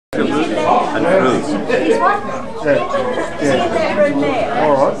And fruits. Yeah.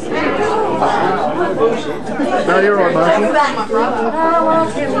 Alright. No, you're right, Marshall.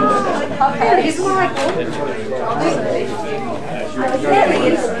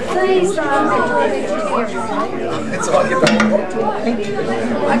 It's all you know.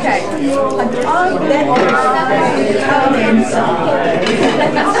 Okay.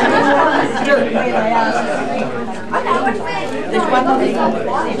 There's one thing. Can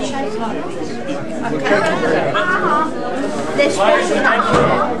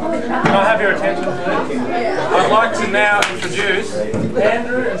I have your attention, please? I'd like to now introduce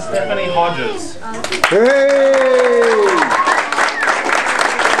Andrew and Stephanie Hodges. Hey!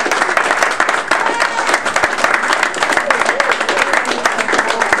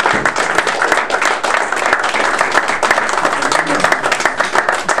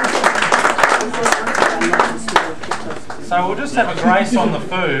 So we'll just have a grace on the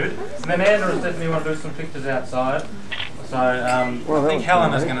food, and then Andrew and Stephanie want to do some pictures outside. So I think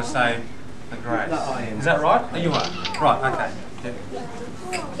Helen is going to say the grace. Is that right? Oh, you are. Right, okay. Yep.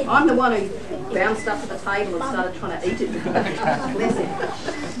 I'm the one who bounced up to the table and started trying to eat it. Bless him.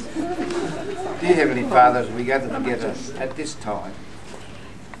 Dear Heavenly Father, as we gather together at this time,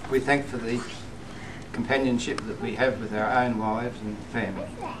 we thank for the companionship that we have with our own wives and family.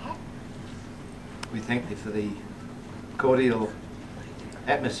 We thank Thee for the cordial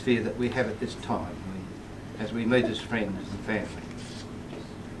atmosphere that we have at this time as we meet as friends and family.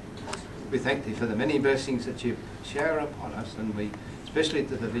 We thank Thee for the many blessings that You shower upon us, and we, especially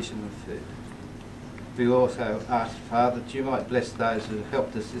the provision of food. We also ask, Father, that You might bless those who have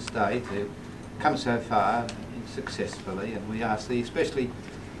helped us this day to come so far successfully, and we ask Thee especially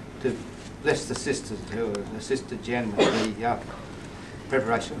to bless the sisters who have assisted Jan with the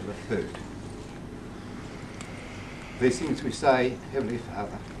preparation of the food. These things we say, Heavenly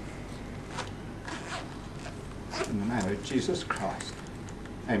Father, in the name of Jesus Christ.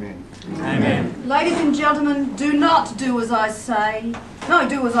 Amen. Amen. Ladies and gentlemen, do not do as I say. No,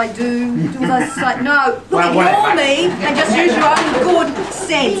 do as I do. Do as I say. No, look, ignore me and just use your own good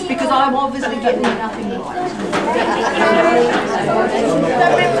sense, because I'm obviously getting nothing right.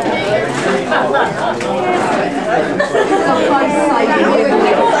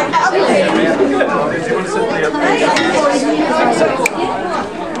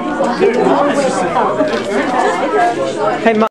 Hey,